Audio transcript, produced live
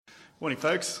Morning,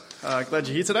 folks. Glad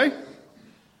you're here today.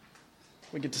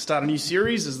 We get to start a new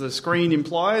series, as the screen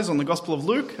implies, on the Gospel of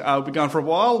Luke. We'll be going for a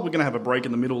while. We're going to have a break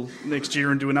in the middle next year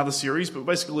and do another series, but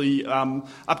basically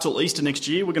up till Easter next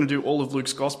year, we're going to do all of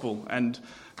Luke's Gospel. And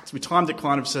we timed it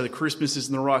kind of so that Christmas is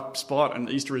in the right spot and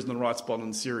Easter is in the right spot in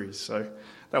the series. So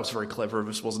that was very clever of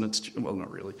us, wasn't it? Well, not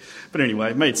really. But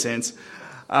anyway, it made sense.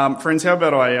 Friends, how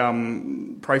about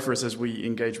I pray for us as we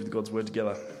engage with God's Word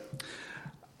together?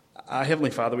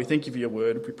 Heavenly Father, we thank you for your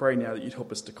word. We pray now that you'd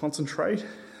help us to concentrate,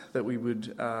 that we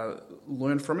would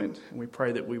learn from it, and we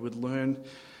pray that we would learn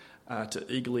to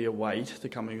eagerly await the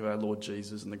coming of our Lord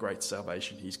Jesus and the great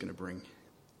salvation he's going to bring.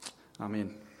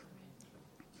 Amen.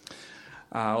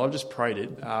 I've just prayed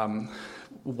it.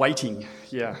 Waiting,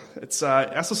 yeah. It's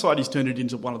our society's turned it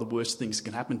into one of the worst things that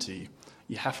can happen to you.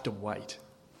 You have to wait.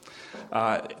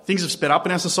 Things have sped up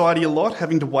in our society a lot.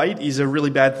 Having to wait is a really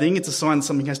bad thing. It's a sign that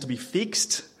something has to be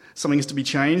fixed. Something has to be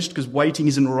changed because waiting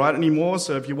isn't right anymore.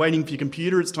 So if you're waiting for your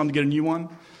computer, it's time to get a new one.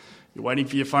 If you're waiting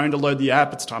for your phone to load the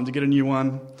app, it's time to get a new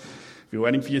one. If you're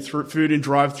waiting for your food in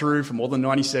drive-through for more than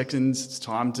 90 seconds, it's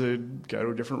time to go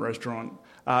to a different restaurant.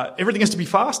 Everything has to be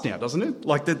fast now, doesn't it?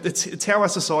 Like it's how our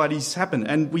societies happen.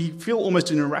 And we feel almost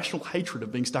an irrational hatred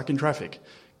of being stuck in traffic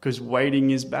because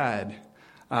waiting is bad.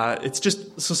 It's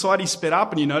just society sped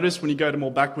up, and you notice when you go to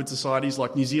more backward societies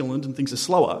like New Zealand and things are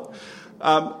slower.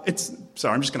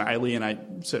 Sorry, I'm just going to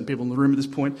alienate certain people in the room at this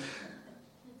point.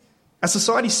 Our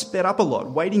society sped up a lot.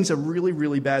 Waiting's a really,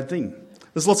 really bad thing.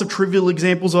 There's lots of trivial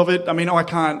examples of it. I mean, I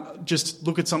can't just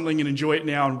look at something and enjoy it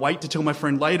now and wait to tell my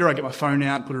friend later. I get my phone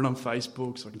out, put it on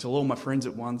Facebook, so I can tell all my friends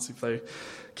at once if they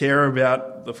care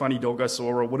about the funny dog I saw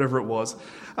or whatever it was.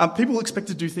 People expect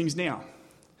to do things now.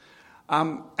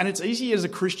 And it's easy as a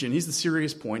Christian, here's the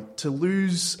serious point, to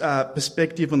lose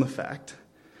perspective on the fact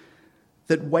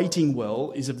that waiting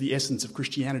well is of the essence of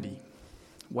Christianity.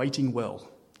 Waiting well.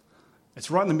 It's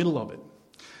right in the middle of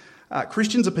it.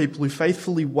 Christians are people who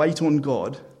faithfully wait on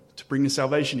God to bring the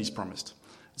salvation he's promised.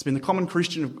 It's been the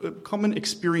common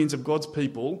experience of God's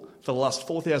people for the last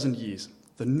 4,000 years.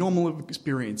 The normal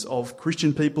experience of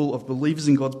Christian people, of believers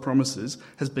in God's promises,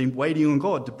 has been waiting on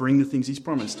God to bring the things he's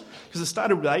promised. Because it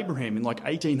started with Abraham in like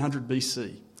 1800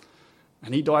 BC.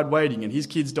 And he died waiting, and his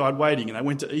kids died waiting, and they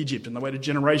went to Egypt, and they waited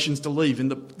generations to leave.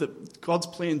 And God's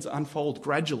plans unfold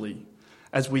gradually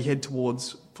as we head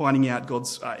towards finding out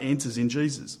God's answers in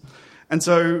Jesus. And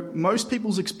so most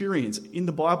people's experience in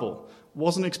the Bible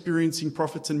wasn't experiencing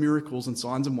prophets and miracles and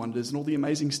signs and wonders and all the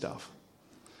amazing stuff.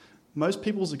 Most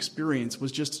people's experience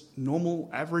was just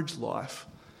normal, average life,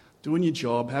 doing your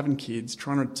job, having kids,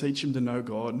 trying to teach them to know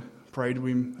God, pray to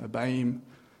him, obey him,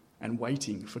 and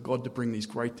waiting for God to bring these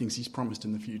great things he's promised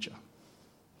in the future.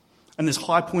 And there's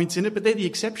high points in it, but they're the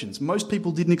exceptions. Most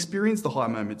people didn't experience the high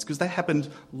moments because they happened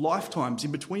lifetimes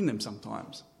in between them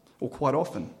sometimes, or quite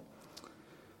often.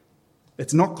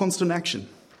 It's not constant action.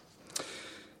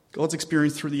 God's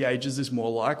experience through the ages is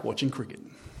more like watching cricket.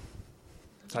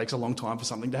 It takes a long time for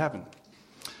something to happen.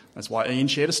 That's why Ian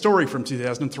shared a story from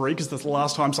 2003, because that's the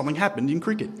last time something happened in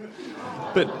cricket.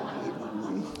 But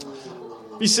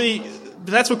you see,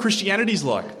 that's what Christianity's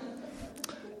like.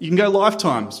 You can go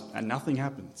lifetimes and nothing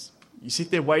happens. You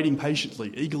sit there waiting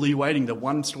patiently, eagerly waiting the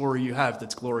one story you have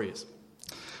that's glorious.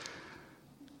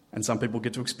 And some people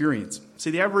get to experience. See,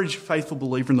 the average faithful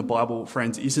believer in the Bible,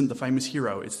 friends, isn't the famous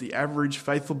hero. It's the average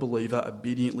faithful believer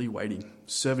obediently waiting,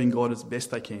 serving God as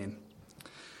best they can.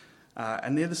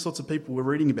 And they're the sorts of people we're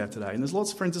reading about today. And there's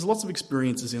lots of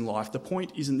experiences in life. The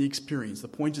point isn't the experience. The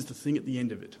point is the thing at the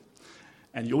end of it.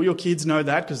 And all your kids know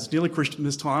that because it's nearly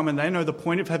Christmas time, and they know the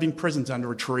point of having presents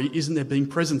under a tree isn't there being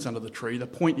presents under the tree. The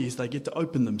point is they get to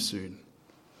open them soon.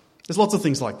 There's lots of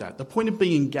things like that. The point of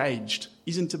being engaged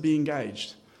isn't to be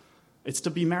engaged. It's to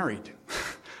be married.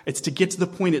 It's to get to the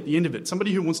point at the end of it.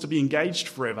 Somebody who wants to be engaged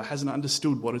forever hasn't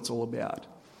understood what it's all about.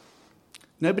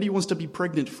 Nobody wants to be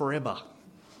pregnant forever.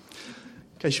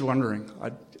 In case you're wondering,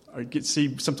 I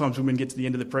see sometimes women get to the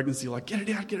end of the pregnancy like, get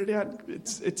it out.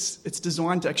 It's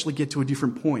designed to actually get to a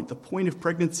different point. The point of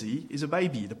pregnancy is a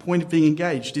baby. The point of being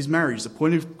engaged is marriage. The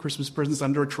point of Christmas presents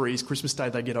under a tree is Christmas Day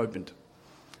they get opened.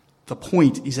 The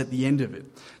point is at the end of it.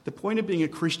 The point of being a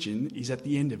Christian is at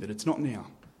the end of it. It's not now.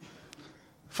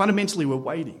 Fundamentally, we're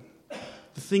waiting.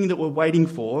 The thing that we're waiting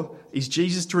for is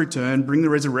Jesus to return, bring the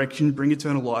resurrection, bring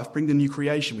eternal life, bring the new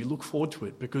creation. We look forward to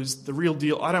it because the real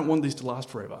deal, I don't want this to last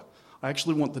forever. I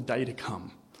actually want the day to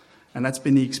come. And that's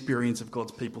been the experience of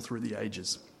God's people through the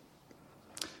ages.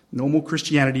 Normal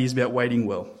Christianity is about waiting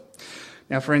well.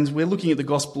 Now, friends, we're looking at the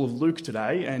Gospel of Luke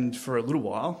today and for a little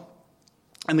while.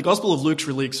 And the Gospel of Luke's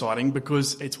really exciting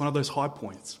because it's one of those high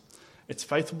points. It's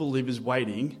faithful believers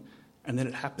waiting And then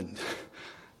it happened.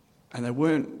 And they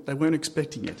weren't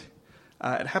expecting it.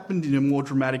 It happened in a more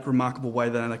dramatic, remarkable way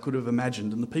than they could have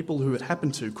imagined, and the people who it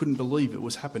happened to couldn't believe it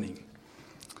was happening.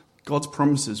 God's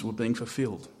promises were being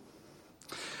fulfilled.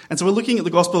 And so we're looking at the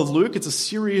Gospel of Luke. It's a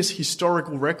serious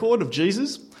historical record of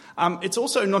Jesus. It's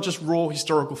also not just raw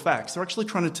historical facts. They're actually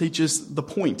trying to teach us the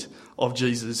point of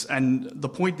Jesus, and the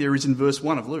point there is in verse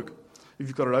 1 of Luke, if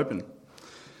you've got it open.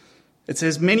 It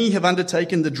says, "Many have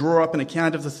undertaken to draw up an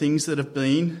account of the things that have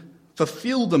been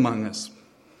fulfilled among us."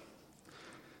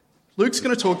 Luke's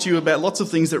going to talk to you about lots of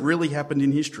things that really happened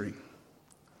in history.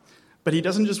 But he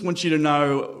doesn't just want you to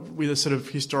know with a sort of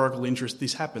historical interest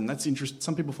this happened. That's interest.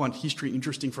 Some people find history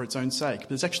interesting for its own sake, but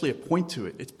there's actually a point to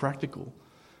it. It's practical.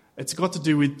 It's got to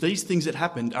do with these things that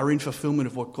happened are in fulfillment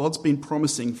of what God's been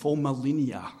promising for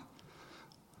millennia,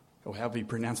 or however you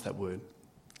pronounce that word.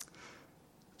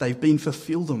 They've been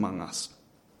fulfilled among us.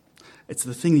 It's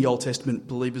the thing the Old Testament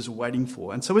believers are waiting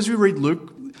for. And so as we read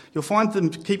Luke, you'll find them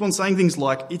keep on saying things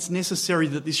like, it's necessary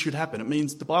that this should happen. It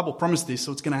means the Bible promised this,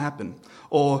 so it's going to happen.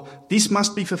 Or this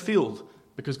must be fulfilled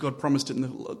because God promised it in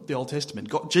the Old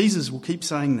Testament. Jesus will keep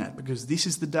saying that because this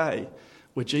is the day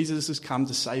where Jesus has come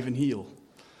to save and heal.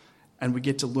 And we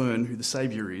get to learn who the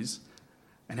Saviour is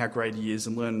and how great he is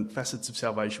and learn facets of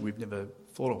salvation we've never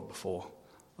thought of before.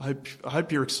 I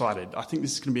hope you're excited. I think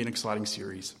this is going to be an exciting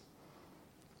series.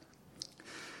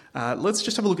 Let's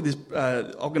just have a look at this.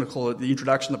 I'm going to call it the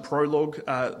introduction, the prologue,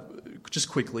 just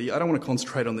quickly. I don't want to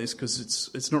concentrate on this because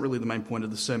it's not really the main point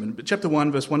of the sermon. But chapter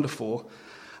 1, verse 1 to 4,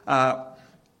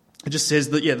 it just says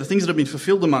that, the things that have been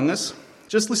fulfilled among us,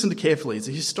 just listen to carefully. It's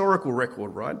a historical record,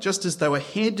 right? Just as they were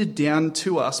handed down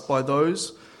to us by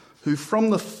those who from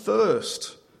the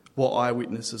first were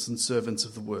eyewitnesses and servants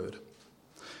of the word.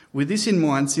 With this in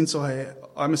mind, since I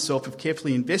myself have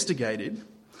carefully investigated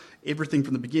everything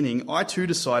from the beginning, I too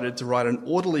decided to write an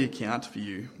orderly account for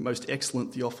you, most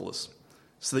excellent Theophilus,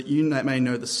 so that you may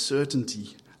know the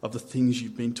certainty of the things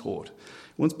you've been taught.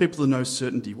 He wants people to know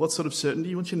certainty. What sort of certainty?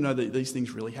 He wants you to know that these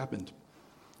things really happened.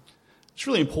 It's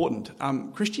really important.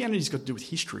 Christianity's got to do with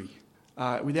history.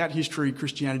 Without history,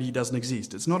 Christianity doesn't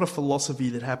exist. It's not a philosophy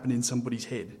that happened in somebody's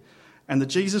head. And the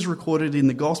Jesus recorded in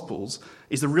the Gospels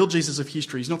is the real Jesus of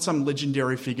history. He's not some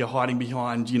legendary figure hiding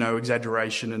behind,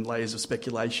 exaggeration and layers of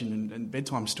speculation and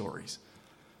bedtime stories.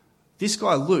 This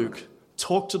guy, Luke,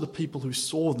 talked to the people who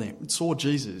saw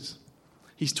Jesus.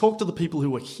 He's talked to the people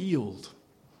who were healed.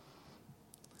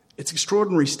 It's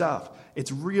extraordinary stuff.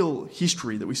 It's real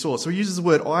history that we saw. So he uses the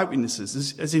word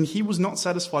eyewitnesses, as in he was not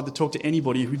satisfied to talk to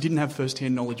anybody who didn't have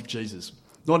first-hand knowledge of Jesus.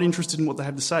 Not interested in what they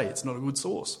have to say. It's not a good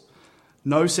source.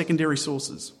 No secondary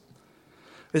sources.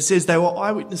 It says they were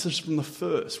eyewitnesses from the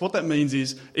first. What that means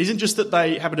isn't just that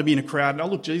they happened to be in a crowd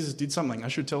and, look, Jesus did something. I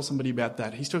should tell somebody about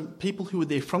that. He's talking people who were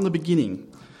there from the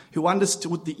beginning, who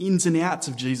understood the ins and outs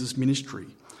of Jesus' ministry,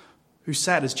 who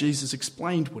sat as Jesus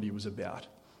explained what he was about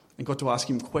and got to ask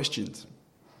him questions.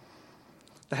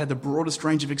 They had the broadest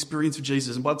range of experience with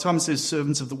Jesus. And by the time it says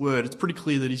servants of the word, it's pretty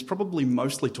clear that he's probably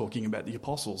mostly talking about the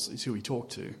apostles, is who he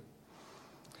talked to.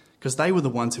 Because they were the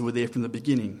ones who were there from the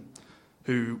beginning,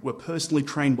 who were personally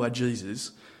trained by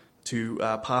Jesus to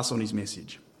pass on his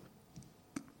message.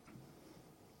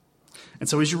 And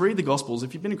so as you read the Gospels,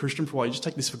 if you've been a Christian for a while, you just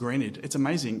take this for granted. It's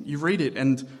amazing. You read it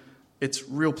and it's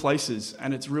real places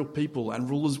and it's real people and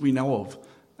rulers we know of.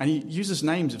 And he uses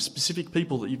names of specific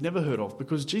people that you've never heard of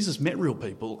because Jesus met real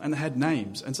people and they had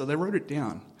names. And so they wrote it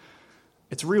down.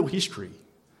 It's real history.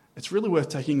 It's really worth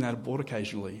taking that aboard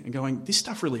occasionally and going, this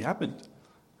stuff really happened.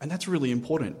 And that's really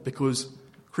important because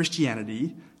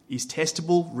Christianity is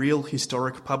testable, real,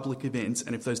 historic public events.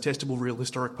 And if those testable, real,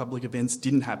 historic public events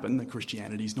didn't happen, then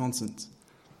Christianity is nonsense.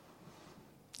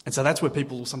 And so that's where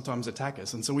people will sometimes attack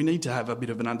us. And so we need to have a bit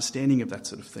of an understanding of that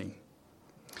sort of thing.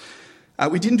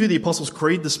 We didn't do the Apostles'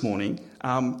 Creed this morning,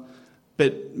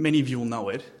 but many of you will know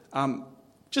it.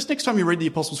 Just next time you read the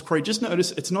Apostles' Creed, just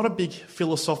notice it's not a big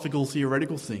philosophical,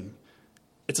 theoretical thing.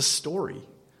 It's a story.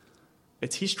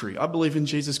 It's history. I believe in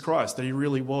Jesus Christ, that he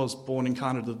really was born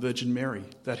incarnate of the Virgin Mary,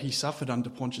 that he suffered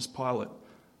under Pontius Pilate,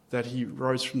 that he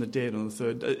rose from the dead on the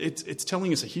third. It's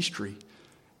telling us a history.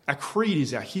 Our creed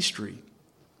is our history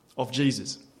of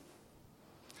Jesus.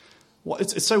 Well,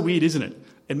 it's so weird, isn't it?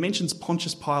 It mentions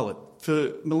Pontius Pilate.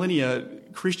 For millennia,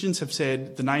 Christians have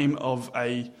said the name of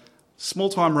a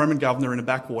small-time Roman governor in a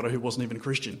backwater who wasn't even a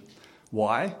Christian.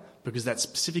 Why? Because that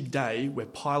specific day where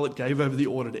Pilate gave over the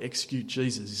order to execute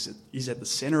Jesus is at the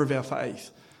centre of our faith.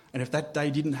 And if that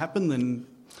day didn't happen, then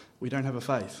we don't have a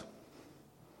faith.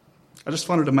 I just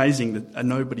find it amazing that a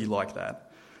nobody like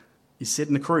that is said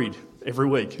in the Creed every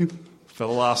week for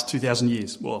the last 2,000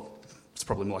 years. Well, It's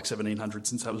probably more like 1700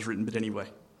 since that was written, but anyway,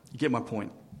 you get my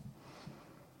point.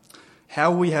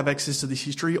 How will we have access to this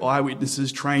history?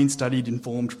 Eyewitnesses, trained, studied,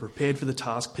 informed, prepared for the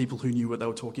task, people who knew what they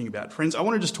were talking about. Friends, I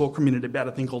want to just talk for a minute about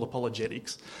a thing called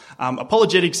apologetics.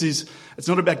 Apologetics it's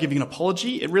not about giving an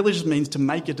apology, it really just means to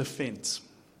make a defence.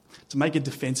 To make a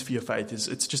defence for your faith.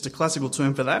 It's just a classical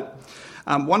term for that.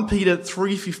 1 Peter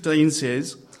 3:15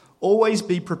 says, always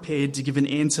be prepared to give an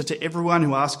answer to everyone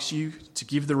who asks you to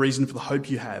give the reason for the hope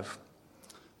you have.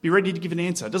 Be ready to give an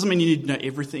answer. It doesn't mean you need to know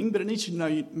everything, but it means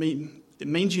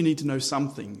you need to know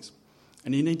some things.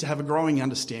 And you need to have a growing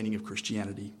understanding of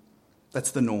Christianity.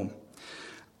 That's the norm.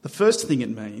 The first thing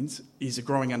it means is a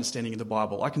growing understanding of the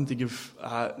Bible. I can think of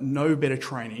no better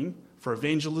training for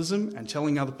evangelism and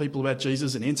telling other people about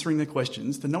Jesus and answering their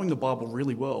questions than knowing the Bible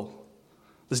really well.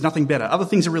 There's nothing better. Other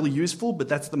things are really useful, but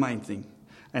that's the main thing.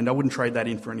 And I wouldn't trade that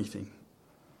in for anything.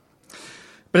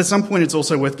 But at some point, it's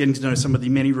also worth getting to know some of the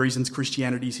many reasons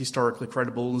Christianity is historically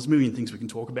credible. There's a million things we can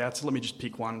talk about, so let me just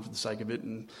pick one for the sake of it.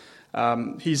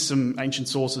 And here's some ancient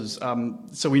sources.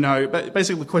 So we know,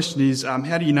 basically the question is,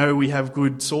 how do you know we have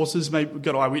good sources? Maybe we've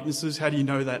got eyewitnesses. How do you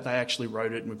know that they actually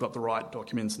wrote it and we've got the right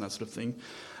documents and that sort of thing?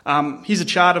 Here's a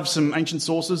chart of some ancient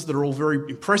sources that are all very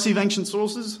impressive ancient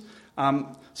sources.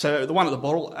 So the one at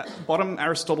the bottom,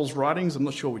 Aristotle's writings, I'm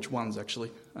not sure which ones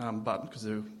actually, but because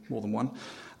there are more than one.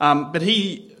 But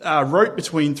he wrote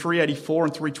between 384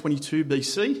 and 322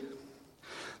 BC.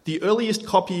 The earliest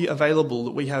copy available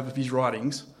that we have of his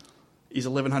writings is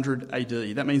 1100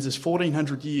 AD. That means there's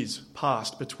 1400 years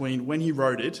passed between when he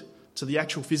wrote it to the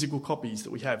actual physical copies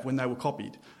that we have, when they were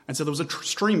copied. And so there was a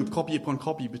stream of copy upon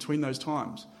copy between those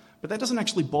times. But that doesn't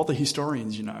actually bother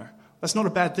historians, you know. That's not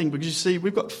a bad thing because you see,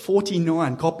 we've got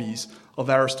 49 copies of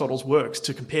Aristotle's works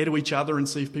to compare to each other and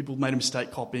see if people made a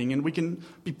mistake copying, and we can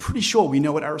be pretty sure we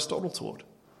know what Aristotle taught.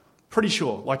 Pretty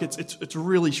sure. Like it's a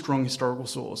really strong historical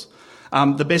source.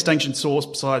 The best ancient source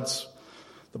besides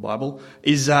the Bible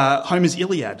is Homer's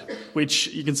Iliad, which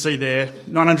you can see there,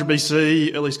 900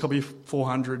 BC, earliest copy of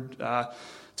 400.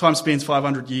 Time spans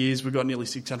 500 years. We've got nearly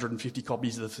 650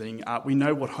 copies of the thing. We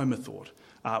know what Homer thought.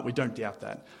 We don't doubt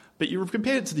that. But you've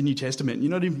compared it to the New Testament,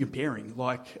 you're not even comparing.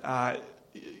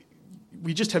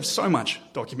 We just have so much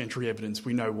documentary evidence,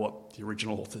 we know what the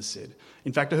original authors said.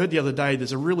 In fact, I heard the other day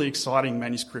there's a really exciting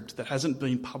manuscript that hasn't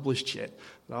been published yet.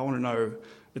 That I want to know,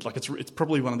 it's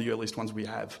probably one of the earliest ones we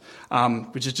have,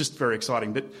 which is just very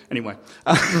exciting. But anyway,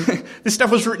 this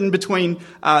stuff was written between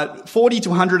 40 to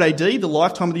 100 AD, the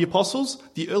lifetime of the apostles.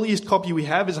 The earliest copy we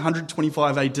have is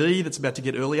 125 AD, that's about to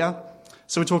get earlier.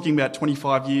 So we're talking about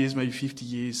 25 years, maybe 50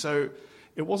 years. So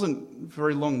it wasn't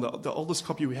very long. The oldest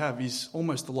copy we have is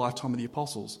almost the lifetime of the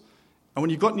apostles. And when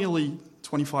you've got nearly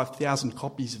 25,000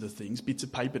 copies of the things, bits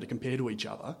of paper to compare to each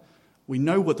other, we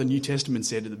know what the New Testament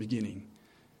said at the beginning.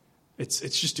 It's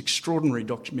just extraordinary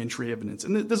documentary evidence.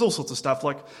 And there's all sorts of stuff.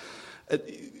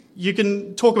 You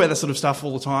can talk about that sort of stuff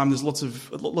all the time. There's lots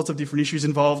of different issues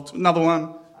involved. Another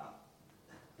one.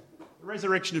 The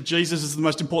resurrection of Jesus is the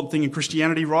most important thing in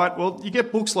Christianity, right? Well, you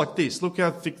get books like this. Look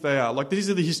how thick they are. These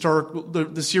are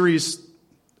the serious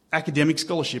academic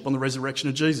scholarship on the resurrection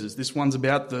of Jesus. This one's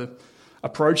about the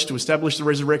approach to establish the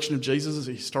resurrection of Jesus as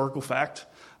a historical fact.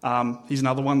 Here's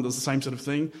another one that's the same sort of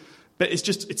thing. But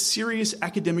it's serious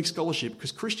academic scholarship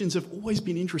because Christians have always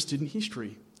been interested in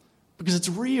history because it's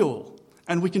real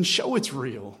and we can show it's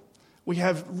real. We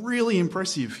have really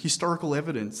impressive historical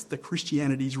evidence that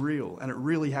Christianity is real and it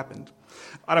really happened.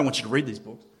 I don't want you to read these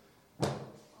books.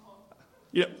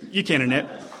 Yeah, you can, Annette.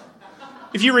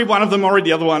 If you read one of them, I'll read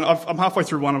the other one. I'm halfway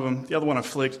through one of them. The other one I've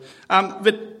flicked.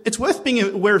 But it's worth being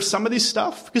aware of some of this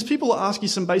stuff because people will ask you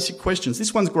some basic questions.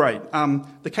 This one's great.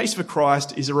 The Case for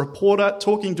Christ is a reporter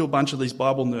talking to a bunch of these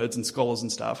Bible nerds and scholars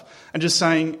and stuff and just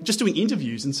doing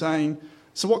interviews and saying,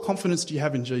 so what confidence do you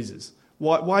have in Jesus?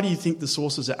 Why do you think the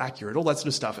sources are accurate? All that sort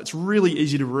of stuff. It's really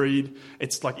easy to read.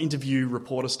 It's like interview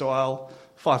reporter style.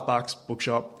 $5,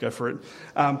 bookshop, go for it.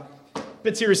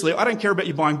 But seriously, I don't care about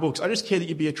you buying books. I just care that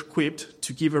you be equipped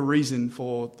to give a reason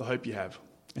for the hope you have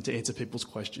and to answer people's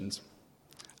questions.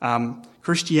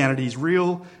 Christianity is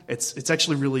real. It's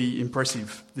actually really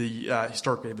impressive, the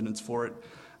historical evidence for it.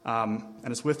 And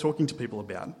it's worth talking to people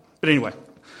about. But anyway,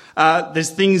 there's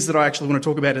things that I actually want to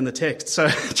talk about in the text. So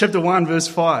chapter 1, verse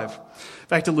 5.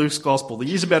 Back to Luke's Gospel. The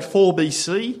year's about 4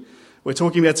 BC. We're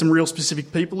talking about some real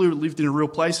specific people who lived in a real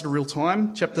place at a real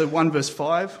time. Chapter 1, verse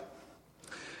 5.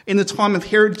 In the time of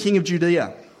Herod, king of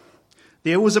Judea,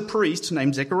 there was a priest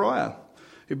named Zechariah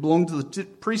who belonged to the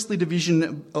priestly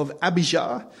division of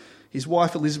Abijah. His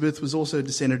wife Elizabeth was also a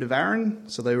descendant of Aaron,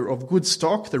 so they were of good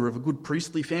stock. They were of a good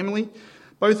priestly family.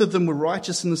 Both of them were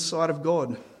righteous in the sight of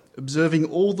God observing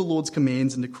all the Lord's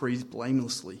commands and decrees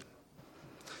blamelessly.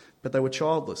 But they were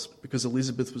childless because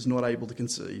Elizabeth was not able to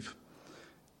conceive,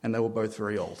 and they were both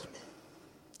very old.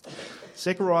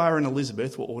 Zechariah and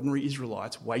Elizabeth were ordinary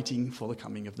Israelites waiting for the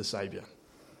coming of the Saviour.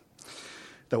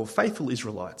 They were faithful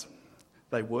Israelites.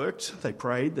 They worked, they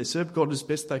prayed, they served God as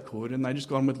best they could, and they just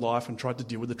got on with life and tried to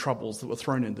deal with the troubles that were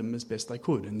thrown at them as best they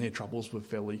could. And their troubles were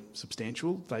fairly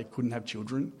substantial. They couldn't have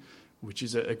children, which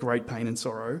is a great pain and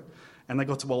sorrow. And they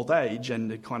got to old age and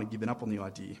had kind of given up on the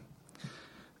idea.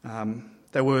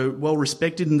 They were well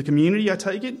respected in the community, I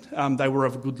take it. They were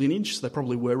of a good lineage, so they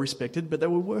probably were respected, but they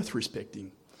were worth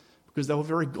respecting because they were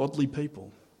very godly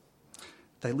people.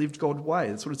 They lived God's way.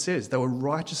 That's what it says. They were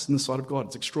righteous in the sight of God.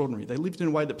 It's extraordinary. They lived in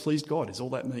a way that pleased God, is all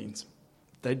that means.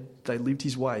 They lived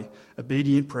his way,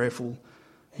 obedient, prayerful.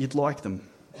 You'd like them.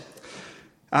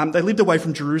 They lived away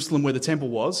from Jerusalem where the temple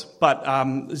was, but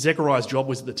Zechariah's job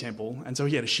was at the temple, and so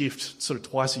he had a shift sort of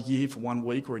twice a year for 1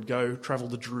 week, or he'd go travel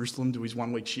to Jerusalem, do his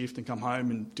 1 week shift and come home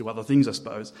and do other things, I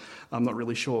suppose. I'm not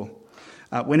really sure.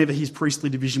 Whenever his priestly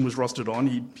division was rostered on,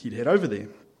 he'd head over there.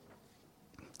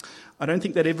 I don't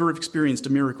think they'd ever have experienced a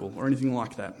miracle or anything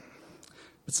like that.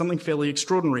 But something fairly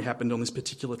extraordinary happened on this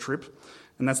particular trip,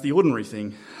 and that's the ordinary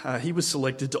thing. He was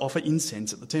selected to offer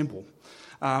incense at the temple.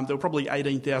 There were probably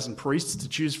 18,000 priests to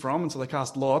choose from, and so they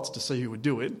cast lots to see who would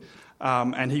do it.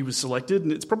 And he was selected,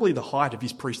 and it's probably the height of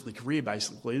his priestly career,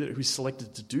 basically, that he was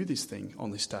selected to do this thing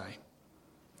on this day.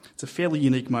 It's a fairly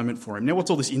unique moment for him. Now, what's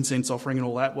all this incense offering and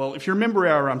all that? Well, if you remember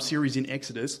our series in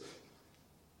Exodus,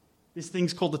 this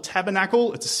thing's called the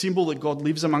tabernacle. It's a symbol that God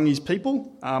lives among his people.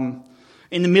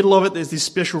 In the middle of it, there's this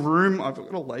special room. I've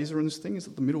got a laser on this thing. It's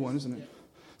the middle one, isn't it?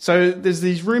 So there's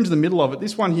these rooms in the middle of it.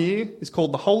 This one here is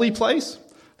called the Holy Place.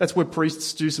 That's where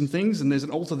priests do some things, and there's an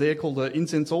altar there called the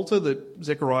incense altar that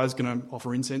Zechariah is going to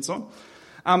offer incense on.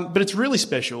 But it's really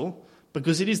special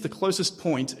because it is the closest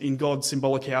point in God's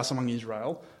symbolic house among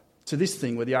Israel to this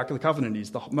thing where the Ark of the Covenant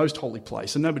is, the most holy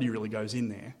place, and nobody really goes in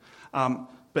there.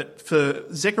 But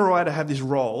for Zechariah to have this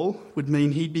role would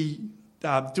mean he'd be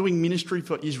doing ministry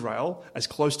for Israel as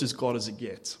close as God as it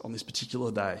gets on this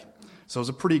particular day. So it was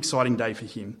a pretty exciting day for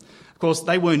him. Of course,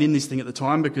 they weren't in this thing at the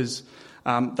time because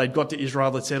they'd got to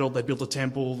Israel, they'd settled, they'd built a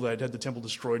temple, they'd had the temple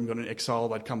destroyed and got in exile,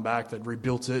 they'd come back, they'd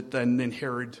rebuilt it, and then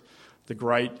Herod the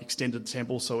Great extended the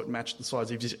temple so it matched the size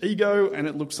of his ego, and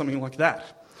it looked something like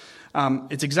that.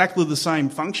 It's exactly the same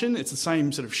function, it's the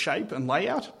same sort of shape and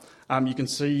layout. You can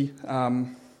see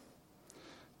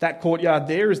that courtyard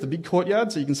there is the big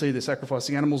courtyard, so you can see they're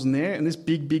sacrificing animals in there, and this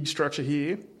big structure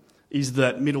here is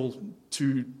that middle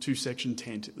two-section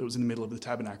tent that was in the middle of the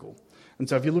tabernacle. And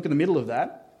so if you look in the middle of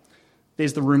that,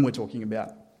 there's the room we're talking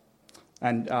about.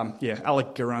 And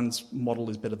Alec Garun's model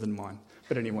is better than mine.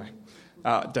 But anyway,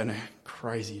 don't know,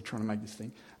 crazy trying to make this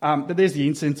thing. But there's the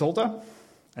incense altar,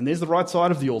 and there's the right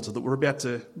side of the altar that we're about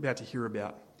to hear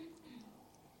about.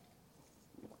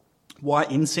 Why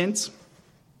incense?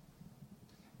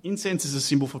 Incense is a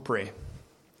symbol for prayer.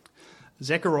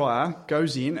 Zechariah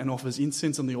goes in and offers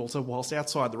incense on the altar whilst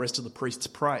outside the rest of the priests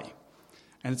pray.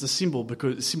 And it's a symbol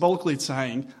because symbolically it's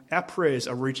saying our prayers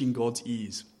are reaching God's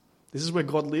ears. This is where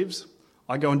God lives.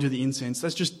 I go and do the incense.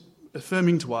 That's just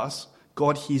affirming to us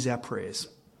God hears our prayers.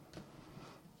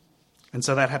 And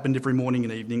so that happened every morning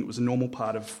and evening. It was a normal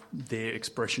part of their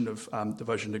expression of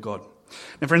devotion to God.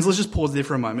 Now, friends, let's just pause there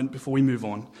for a moment before we move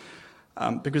on.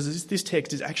 Because this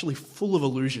text is actually full of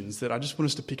allusions that I just want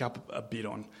us to pick up a bit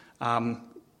on.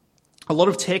 A lot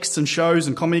of texts and shows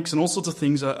and comics and all sorts of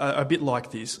things are a bit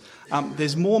like this.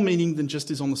 There's more meaning than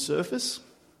just is on the surface.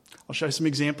 I'll show some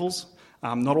examples.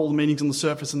 Not all the meaning's on the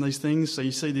surface in these things. So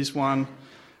you see this one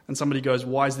and somebody goes,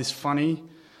 "Why is this funny?"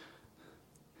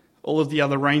 All of the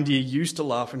other reindeer used to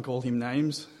laugh and call him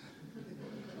names.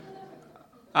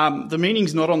 The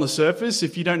meaning's not on the surface.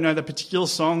 If you don't know that particular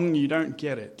song, you don't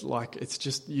get it. Like, it's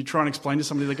just, you try and explain to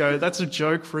somebody, they go, "That's a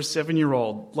joke for a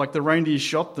 7-year-old. Like, the reindeer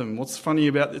shot them. What's funny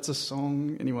about it? It's a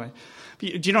song." Anyway, do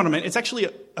you know what I mean? It's actually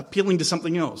appealing to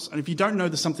something else. And if you don't know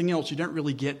the something else, you don't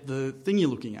really get the thing you're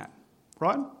looking at,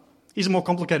 right? Here's a more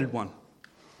complicated one.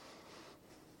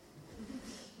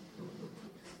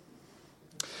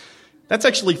 That's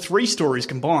actually 3 stories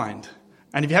combined.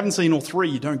 And if you haven't seen all 3,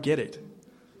 you don't get it.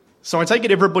 So I take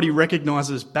it everybody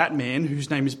recognises Batman, whose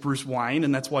name is Bruce Wayne,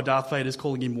 and that's why Darth Vader's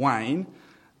calling him Wayne.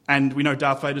 And we know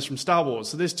Darth Vader's from Star Wars.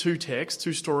 So there's 2 texts,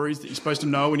 2 stories that you're supposed to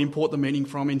know and import the meaning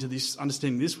from into this,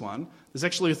 understanding this one. There's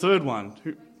actually a third one.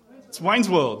 It's Wayne's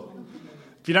World.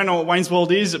 If you don't know what Wayne's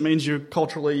World is, it means you're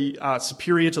culturally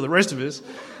superior to the rest of us,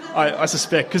 I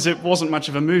suspect, because it wasn't much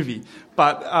of a movie.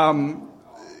 But I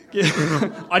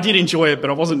did enjoy it,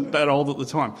 but I wasn't that old at the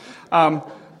time.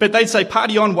 But they'd say,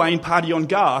 party on Wayne, party on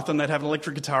Garth, and they'd have an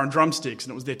electric guitar and drumsticks,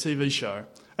 and it was their TV show.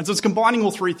 And so it's combining all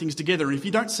three things together, and if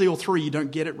you don't see all three, you don't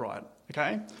get it right,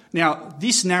 okay? Now,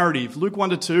 this narrative, Luke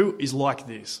 1-2, is like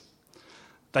this.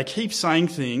 They keep saying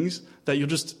things that you'll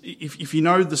just, if you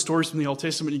know the stories from the Old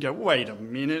Testament, you go, wait a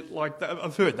minute, like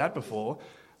I've heard that before.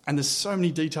 And there's so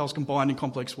many details combined in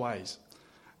complex ways.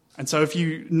 And so if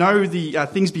you know the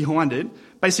things behind it,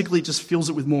 basically it just fills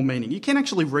it with more meaning. You can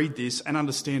actually read this and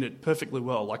understand it perfectly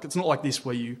well. Like it's not like this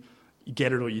where you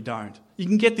get it or you don't. You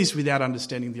can get this without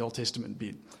understanding the Old Testament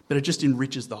bit, but it just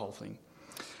enriches the whole thing.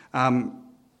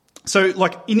 So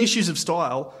like in issues of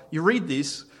style, you read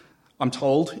this, I'm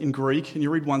told, in Greek, and you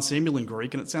read 1 Samuel in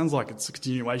Greek, and it sounds like it's a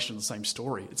continuation of the same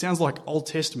story. It sounds like Old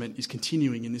Testament is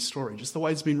continuing in this story, just the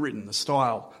way it's been written, the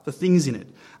style, the things in it.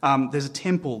 There's a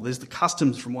temple, there's the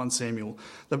customs from 1 Samuel.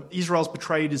 Israel's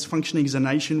portrayed as functioning as a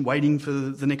nation, waiting for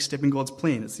the next step in God's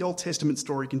plan. It's the Old Testament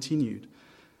story continued.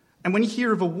 And when you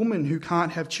hear of a woman who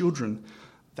can't have children,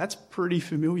 that's pretty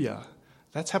familiar.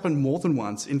 That's happened more than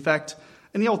once. In fact,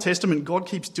 in the Old Testament, God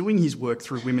keeps doing his work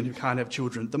through women who can't have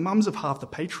children. The mums of half the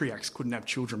patriarchs couldn't have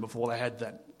children before they had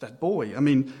that boy. I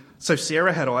mean, so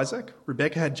Sarah had Isaac,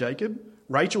 Rebecca had Jacob,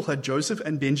 Rachel had Joseph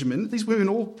and Benjamin. These women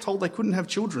all told they couldn't have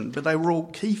children, but they were all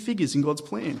key figures in God's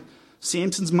plan.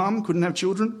 Samson's mum couldn't have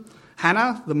children.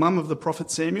 Hannah, the mum of the prophet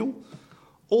Samuel,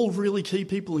 all really key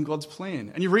people in God's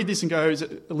plan. And you read this and go,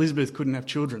 Elizabeth couldn't have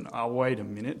children. Oh, wait a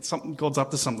minute. God's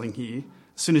up to something here.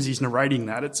 As soon as he's narrating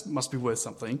that, it must be worth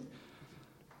something.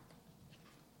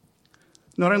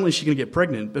 Not only is she going to get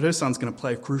pregnant, but her son's going to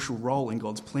play a crucial role in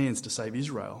God's plans to save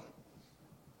Israel.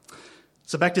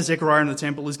 So back to Zechariah in the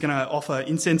temple, is going to offer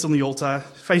incense on the altar,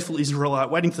 faithful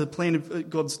Israelite, waiting for the plan of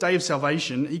God's day of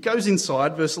salvation. He goes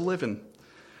inside, verse 11.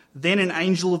 Then an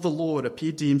angel of the Lord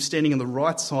appeared to him standing on the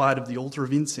right side of the altar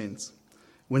of incense.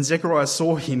 When Zechariah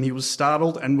saw him, he was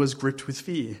startled and was gripped with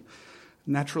fear.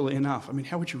 Naturally enough. I mean,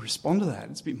 how would you respond to that?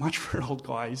 It's a bit much for an old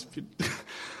guy.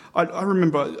 I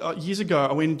remember years ago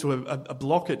I went into a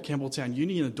block at Campbelltown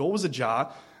Uni and the door was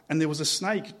ajar and there was a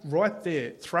snake right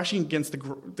there thrashing against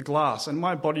the glass, and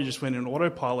my body just went in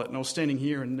autopilot and I was standing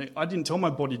here and I didn't tell my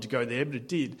body to go there, but it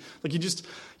did. Like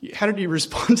how did you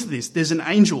respond to this? There's an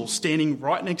angel standing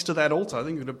right next to that altar. I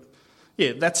think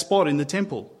that spot in the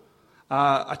temple.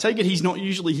 I take it he's not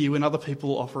usually here when other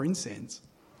people offer incense.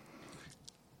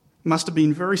 Must have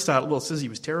been very startled. Well, it says he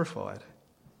was terrified.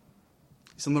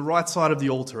 It's on the right side of the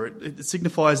altar. It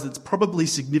signifies that it's probably a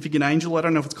significant angel. I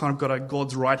don't know if it's kind of got a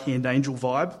God's right-hand angel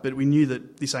vibe, but we knew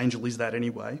that this angel is that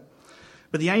anyway.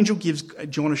 But the angel gives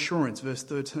John assurance, verse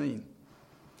 13.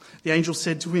 The angel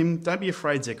said to him, "Don't be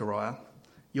afraid, Zechariah.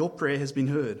 Your prayer has been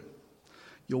heard.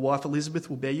 Your wife Elizabeth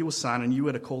will bear you a son, and you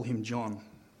are to call him John.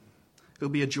 He'll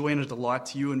be a joy and a delight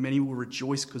to you, and many will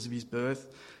rejoice because of his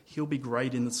birth. He'll be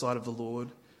great in the sight of the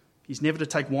Lord. He's never to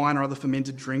take wine or other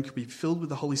fermented drink. He'll be filled with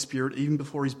the Holy Spirit even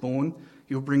before he's born.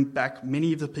 He will bring back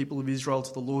many of the people of Israel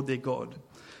to the Lord their God.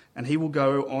 And he will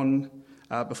go on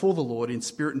before the Lord in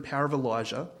spirit and power of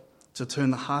Elijah to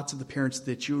turn the hearts of the parents to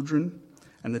their children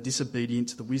and the disobedient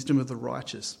to the wisdom of the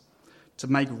righteous, to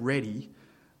make ready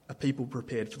a people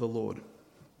prepared for the Lord."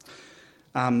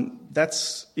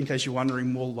 That's, in case you're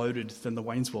wondering, more loaded than the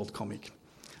Wayne's World comic.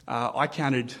 I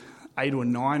counted 8 or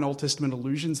 9 Old Testament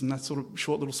allusions in that sort of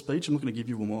short little speech. I'm not going to give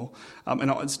you them all.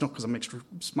 And it's not because I'm extra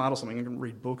smart or something. I can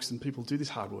read books and people do this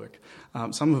hard work.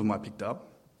 Some of them I picked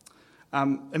up.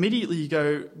 Immediately you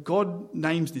go, God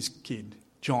names this kid,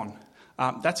 John.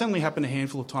 That's only happened a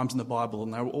handful of times in the Bible,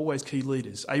 and they were always key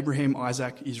leaders. Abraham,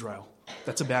 Isaac, Israel.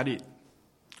 That's about it.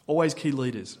 Always key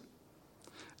leaders.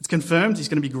 It's confirmed he's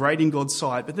going to be great in God's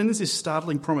sight, but then there's this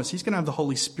startling promise. He's going to have the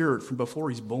Holy Spirit from before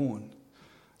he's born.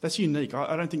 That's unique.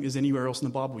 I don't think there's anywhere else in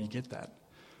the Bible you get that.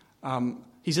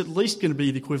 He's at least going to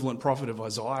be the equivalent prophet of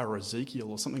Isaiah or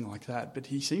Ezekiel or something like that, but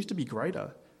he seems to be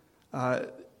greater.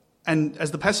 And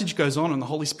as the passage goes on and the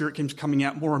Holy Spirit keeps coming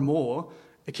out more and more,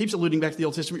 it keeps alluding back to the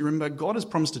Old Testament. Remember, God has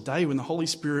promised a day when the Holy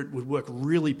Spirit would work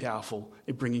really powerful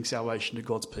in bringing salvation to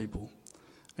God's people.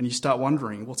 And you start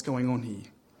wondering, what's going on here?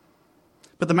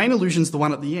 But the main allusion is the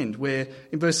one at the end, where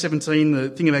in verse 17, the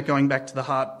thing about going back to the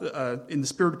heart in the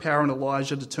spirit of power and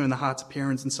Elijah to turn the hearts of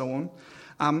parents and so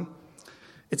on.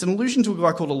 It's an allusion to a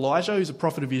guy called Elijah, who's a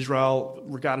prophet of Israel,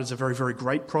 regarded as a very, very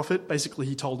great prophet. Basically,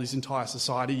 he told his entire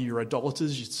society, you're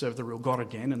idolaters, you serve the real God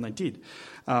again, and they did.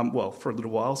 For a little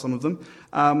while, some of them.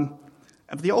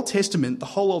 But the Old Testament, the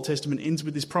whole Old Testament ends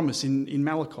with this promise in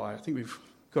Malachi. I think we've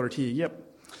got it here. Yep.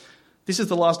 This is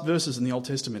the last verses in the Old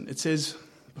Testament. It says,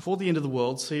 "Before the end of the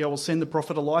world, see, I will send the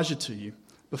prophet Elijah to you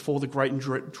before the great and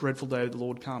dreadful day of the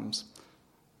Lord comes."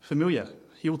 Familiar.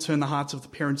 He will turn the hearts of the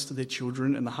parents to their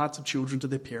children and the hearts of children to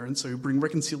their parents, so he'll bring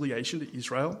reconciliation to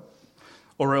Israel,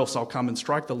 or else I'll come and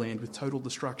strike the land with total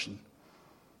destruction.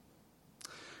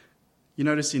 You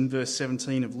notice in verse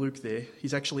 17 of Luke there,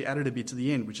 he's actually added a bit to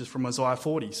the end, which is from Isaiah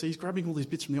 40. So he's grabbing all these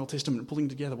bits from the Old Testament and pulling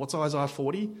together. What's Isaiah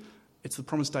 40? It's the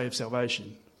promised day of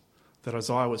salvation that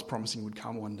Isaiah was promising would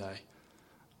come one day.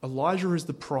 Elijah is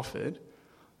the prophet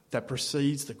that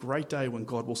precedes the great day when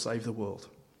God will save the world.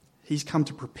 He's come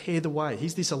to prepare the way.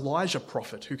 He's this Elijah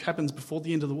prophet who happens before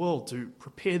the end of the world to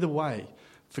prepare the way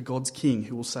for God's king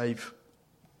who will save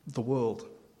the world.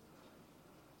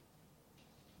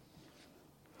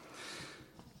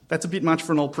 That's a bit much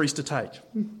for an old priest to take.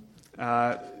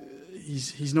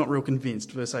 He's not real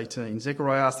convinced. Verse 18,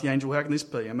 Zechariah asked the angel, how can this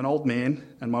be? I'm an old man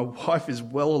and my wife is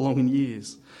well along in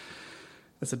years.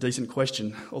 That's a decent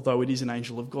question, although it is an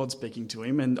angel of God speaking to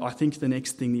him. And I think the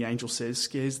next thing the angel says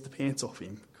scares the pants off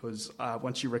him, because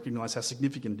once you recognise how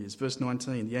significant it is. Verse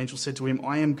 19, the angel said to him,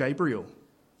 I am Gabriel.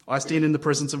 I stand in the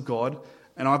presence of God,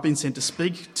 and I've been sent to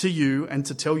speak to you and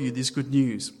to tell you this good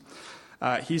news.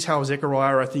 Here's how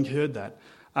Zechariah, I think, heard that.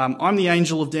 I'm the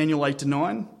angel of Daniel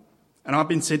 8-9, and I've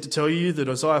been sent to tell you that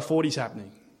Isaiah 40 is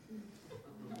happening.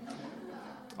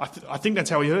 I think that's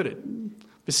how he heard it.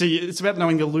 But see, it's about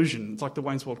knowing the illusion. It's like the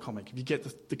Wayne's World comic. If you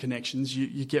get the connections,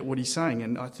 you get what he's saying,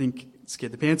 and I think it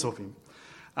scared the pants off him.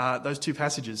 Those two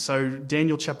passages. So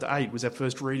Daniel chapter 8 was our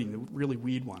first reading, the really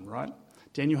weird one, right?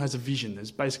 Daniel has a vision. There's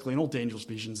basically, in all Daniel's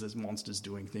visions, there's monsters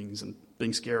doing things and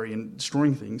being scary and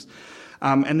destroying things.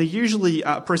 And they're usually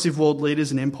oppressive world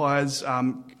leaders and empires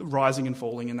rising and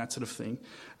falling and that sort of thing,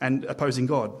 and opposing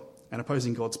God and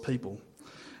opposing God's people.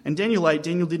 And Daniel 8,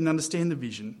 Daniel didn't understand the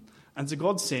vision. And so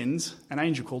God sends an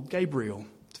angel called Gabriel.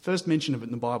 It's the first mention of it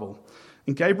in the Bible.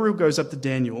 And Gabriel goes up to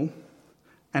Daniel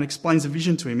and explains the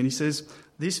vision to him. And he says,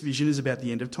 this vision is about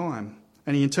the end of time.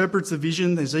 And he interprets the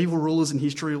vision. There's evil rulers in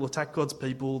history who will attack God's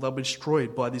people. They'll be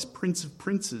destroyed by this prince of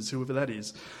princes, whoever that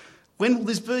is. When will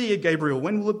this be, Gabriel?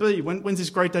 When will it be? When's this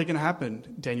great day going to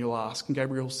happen? Daniel asks. And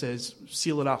Gabriel says,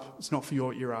 seal it up. It's not for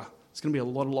your era. It's going to be a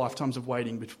lot of lifetimes of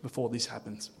waiting before this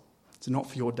happens. It's not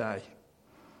for your day.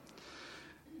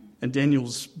 And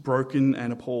Daniel's broken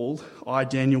and appalled. I,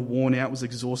 Daniel, worn out, was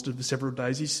exhausted for several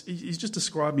days. He's just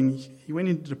describing, he went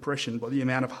into depression by the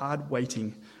amount of hard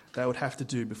waiting they would have to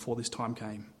do before this time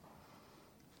came.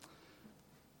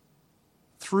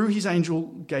 Through his angel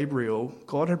Gabriel,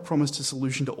 God had promised a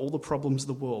solution to all the problems of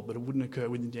the world, but it wouldn't occur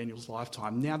within Daniel's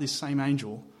lifetime. Now this same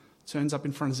angel turns up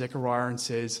in front of Zechariah and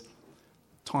says,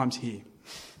 time's here.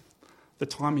 The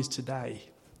time is today.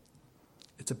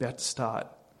 It's about to start.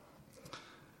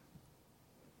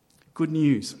 Good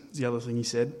news is the other thing he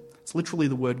said. It's literally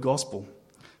the word gospel.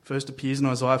 First appears in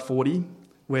Isaiah 40,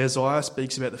 where Isaiah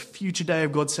speaks about the future day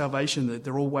of God's salvation that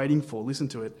they're all waiting for. Listen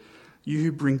to it. You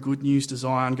who bring good news to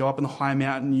Zion, go up on the high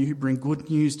mountain. You who bring good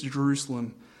news to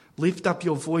Jerusalem, lift up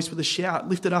your voice with a shout.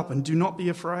 Lift it up and do not be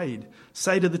afraid.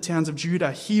 Say to the towns of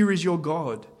Judah, here is your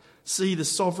God. See, the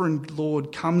sovereign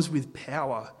Lord comes with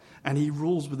power, and he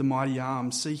rules with a mighty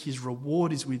arm. See, his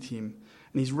reward is with him,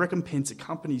 and his recompense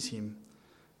accompanies him.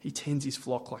 He tends his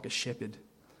flock like a shepherd.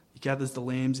 He gathers the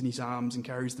lambs in his arms and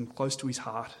carries them close to his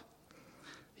heart.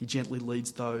 He gently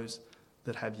leads those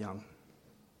that have young.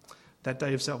 That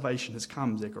day of salvation has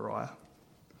come, Zechariah.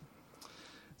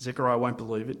 Zechariah won't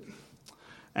believe it.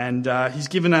 And he's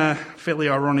given a fairly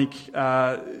ironic,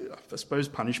 I suppose,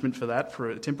 punishment for that, for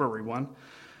a temporary one.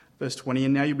 Verse 20,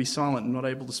 and now you'll be silent and not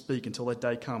able to speak until that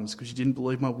day comes, because you didn't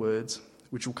believe my words,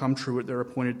 which will come true at their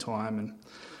appointed time. And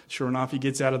sure enough, he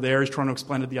gets out of there, he's trying to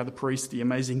explain to the other priests the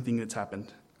amazing thing that's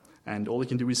happened. And all he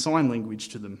can do is sign language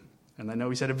to them. And they know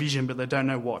he's had a vision, but they don't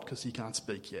know what, because he can't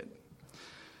speak yet.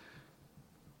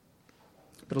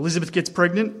 But Elizabeth gets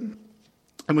pregnant,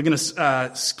 and we're going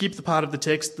to skip the part of the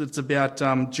text that's about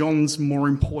John's more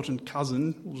important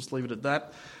cousin. We'll just leave it at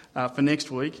that for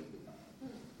next week.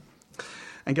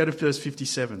 And go to verse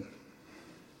 57.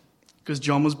 Because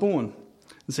John was born,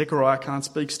 and Zechariah can't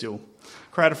speak still.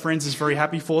 A crowd of friends is very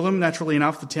happy for them. Naturally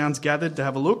enough, the town's gathered to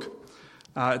have a look.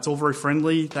 It's all very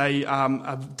friendly. They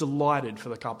are delighted for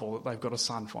the couple that they've got a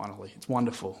son finally. It's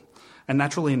wonderful. And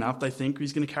naturally enough, they think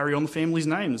he's going to carry on the family's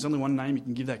name. There's only one name you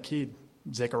can give that kid,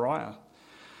 Zechariah.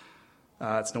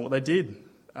 It's not what they did.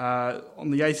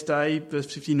 On the 8th day,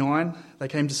 verse 59, they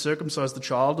came to circumcise the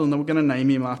child, and they were going to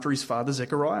name him after his father,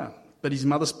 Zechariah. But his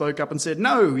mother spoke up and said,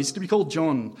 no, he's to be called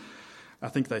John. I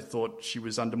think they thought she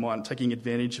was taking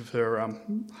advantage of her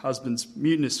husband's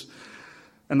muteness.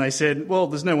 And they said, well,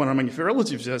 there's no one among your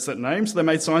relatives who has that name. So they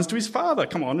made signs to his father.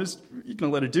 Come on, you're going to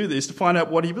let her do this, to find out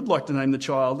what he would like to name the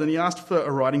child. And he asked for a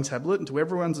writing tablet, and to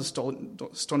everyone's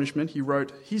astonishment, he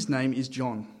wrote, his name is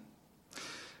John.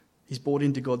 He's bought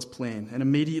into God's plan. And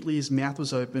immediately his mouth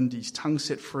was opened, his tongue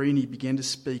set free, and he began to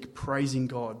speak, praising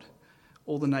God.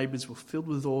 All the neighbours were filled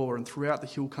with awe, and throughout the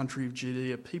hill country of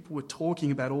Judea, people were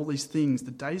talking about all these things.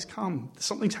 The day's come.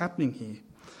 Something's happening here.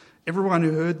 Everyone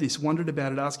who heard this wondered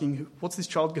about it, asking, what's this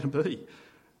child going to be?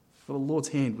 For the Lord's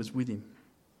hand was with him.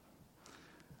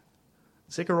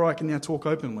 Zechariah can now talk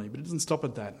openly, but it doesn't stop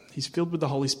at that. He's filled with the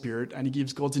Holy Spirit, and he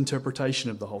gives God's interpretation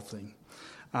of the whole thing.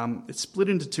 It's split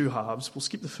into two halves. We'll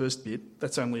skip the first bit.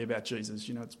 That's only about Jesus.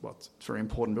 It's very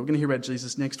important. But we're going to hear about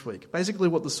Jesus next week. Basically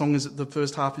what the song is, the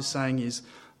first half is saying is,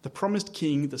 the promised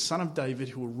king, the son of David,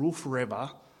 who will rule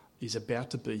forever, is about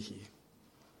to be here.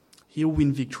 He'll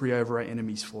win victory over our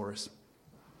enemies for us.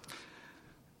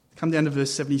 Come down to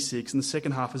verse 76, and the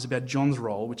second half is about John's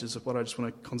role, which is what I just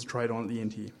want to concentrate on at the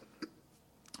end here.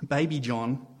 Baby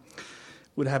John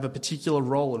would have a particular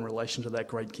role in relation to that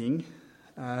great king.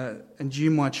 And you,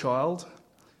 my child,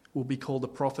 will be called the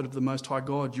prophet of the Most High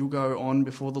God. You'll go on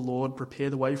before the Lord, prepare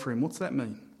the way for him. What's that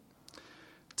mean?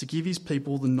 To give his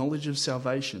people the knowledge of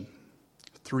salvation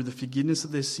through the forgiveness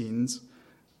of their sins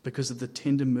because of the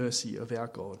tender mercy of our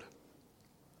God.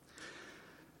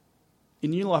 In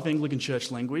New Life Anglican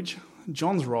Church language,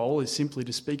 John's role is simply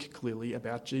to speak clearly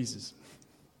about Jesus.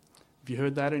 Have you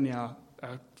heard that in our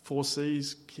 4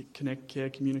 C's? Connect,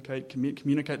 care, communicate, commit,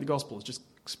 communicate the gospel. It's just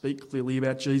speak clearly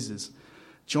about Jesus.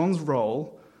 John's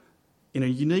role, in a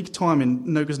unique time,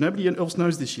 and because nobody else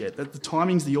knows this yet, that the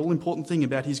timing's the all-important thing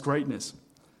about his greatness.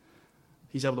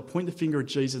 He's able to point the finger at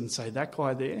Jesus and say, that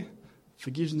guy there,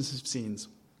 forgiveness of sins,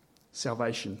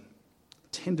 salvation,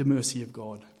 tender mercy of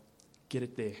God. Get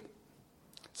it there.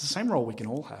 It's the same role we can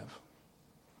all have.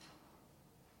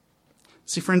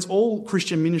 See, friends, all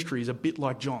Christian ministry is a bit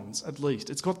like John's, at least.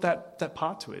 It's got that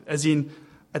part to it. As in,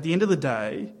 at the end of the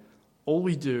day, all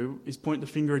we do is point the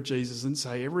finger at Jesus and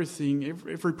say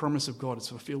every promise of God is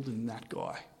fulfilled in that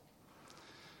guy.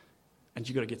 And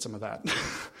you've got to get some of that.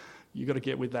 You've got to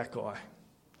get with that guy.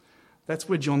 That's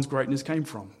where John's greatness came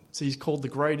from. So he's called the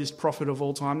greatest prophet of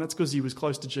all time. That's because he was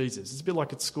close to Jesus. It's a bit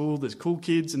like at school. There's cool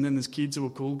kids, and then there's kids who are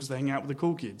cool because they hang out with the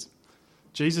cool kids.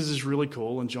 Jesus is really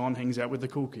cool, and John hangs out with the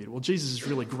cool kid. Well, Jesus is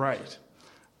really great,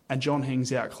 and John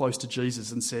hangs out close to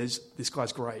Jesus and says, this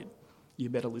guy's great. You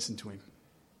better listen to him.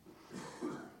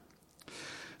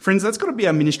 Friends, that's got to be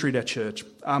our ministry at our church.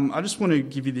 I just want to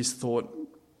give you this thought.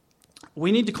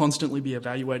 We need to constantly be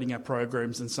evaluating our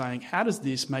programs and saying, how does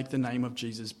this make the name of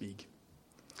Jesus big?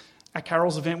 Our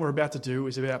Carols event we're about to do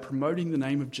is about promoting the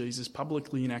name of Jesus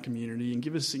publicly in our community and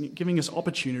giving us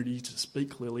opportunity to speak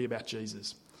clearly about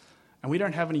Jesus. And we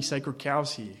don't have any sacred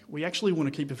cows here. We actually want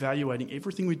to keep evaluating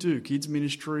everything we do, kids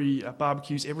ministry,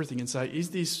 barbecues, everything, and say, is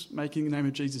this making the name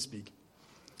of Jesus big?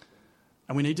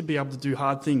 And we need to be able to do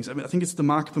hard things. I think it's the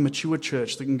mark of a mature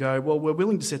church that can go, well, we're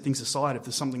willing to set things aside if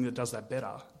there's something that does that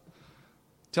better.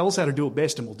 Tell us how to do it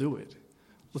best and we'll do it.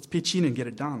 Let's pitch in and get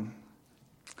it done.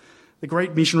 The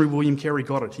great missionary William Carey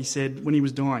got it. He said, when he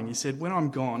was dying, he said, when I'm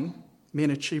gone,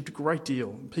 men achieved a great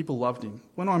deal. People loved him.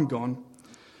 When I'm gone,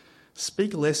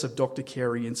 speak less of Dr.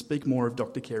 Carey and speak more of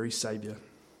Dr. Carey's Saviour.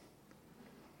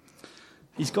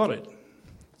 He's got it.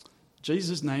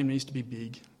 Jesus' name needs to be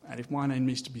big, and if my name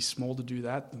needs to be small to do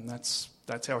that, then that's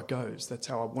how it goes. That's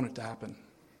how I want it to happen.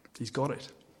 He's got it.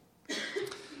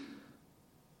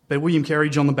 But William Carey,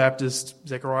 John the Baptist,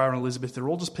 Zechariah and Elizabeth, they're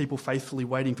all just people faithfully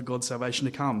waiting for God's salvation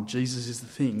to come. Jesus is the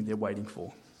thing they're waiting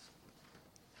for.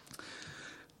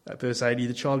 At verse 80,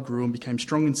 the child grew and became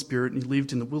strong in spirit, and he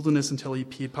lived in the wilderness until he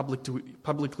appeared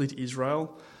publicly to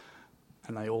Israel,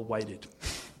 and they all waited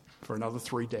for another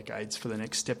 3 decades for the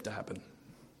next step to happen.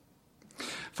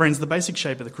 Friends, the basic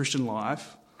shape of the Christian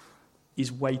life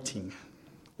is waiting.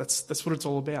 That's what it's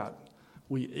all about.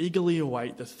 We eagerly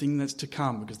await the thing that's to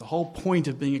come, because the whole point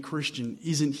of being a Christian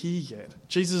isn't here yet.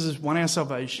 Jesus has won our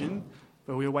salvation,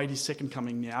 but we await his second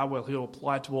coming now. Well, he'll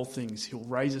apply it to all things. He'll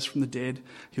raise us from the dead,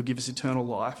 he'll give us eternal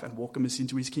life and welcome us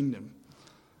into his kingdom.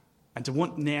 And to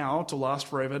want now to last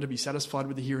forever, to be satisfied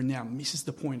with the here and now, misses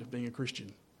the point of being a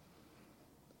Christian.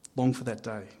 Long for that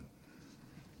day.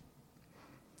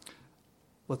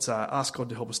 Let's ask God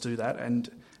to help us do that. And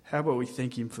how about we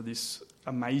thank him for this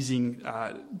amazing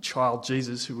child,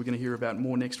 Jesus, who we're going to hear about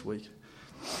more next week.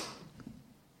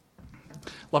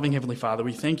 Loving Heavenly Father,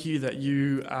 we thank you that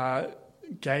you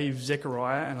gave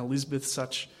Zechariah and Elizabeth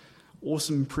such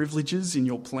awesome privileges in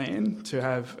your plan to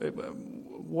have.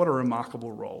 What a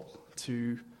remarkable role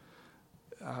to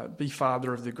be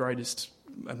father of the greatest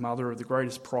and mother of the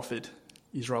greatest prophet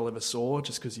Israel ever saw,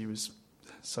 just because he was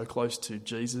so close to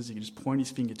Jesus, he could just point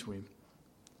his finger to him.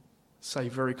 Say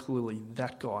very clearly,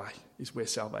 that guy is where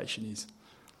salvation is.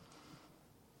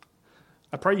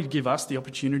 I pray you'd give us the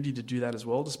opportunity to do that as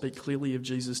well, to speak clearly of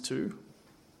Jesus too.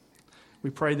 We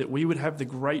pray that we would have the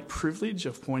great privilege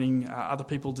of pointing other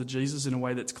people to Jesus in a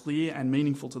way that's clear and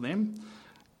meaningful to them,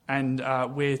 and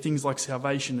where things like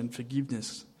salvation and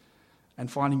forgiveness and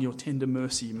finding your tender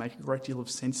mercy make a great deal of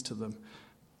sense to them,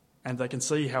 and they can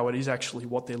see how it is actually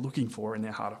what they're looking for in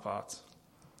their heart of hearts.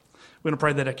 We're going to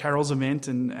pray that our Carols event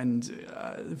and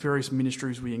various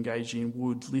ministries we engage in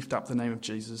would lift up the name of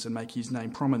Jesus and make his name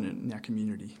prominent in our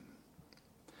community.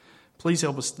 Please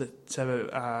help us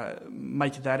to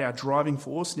make that our driving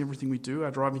force in everything we do,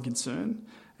 our driving concern,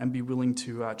 and be willing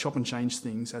to chop and change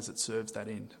things as it serves that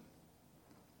end.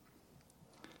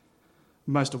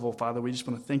 Most of all, Father, we just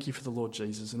want to thank you for the Lord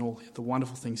Jesus and all the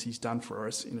wonderful things he's done for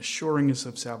us in assuring us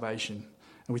of salvation.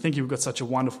 And we thank you we've got such a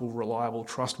wonderful, reliable,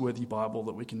 trustworthy Bible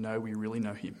that we can know we really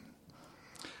know him.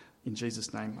 In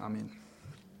Jesus' name, amen.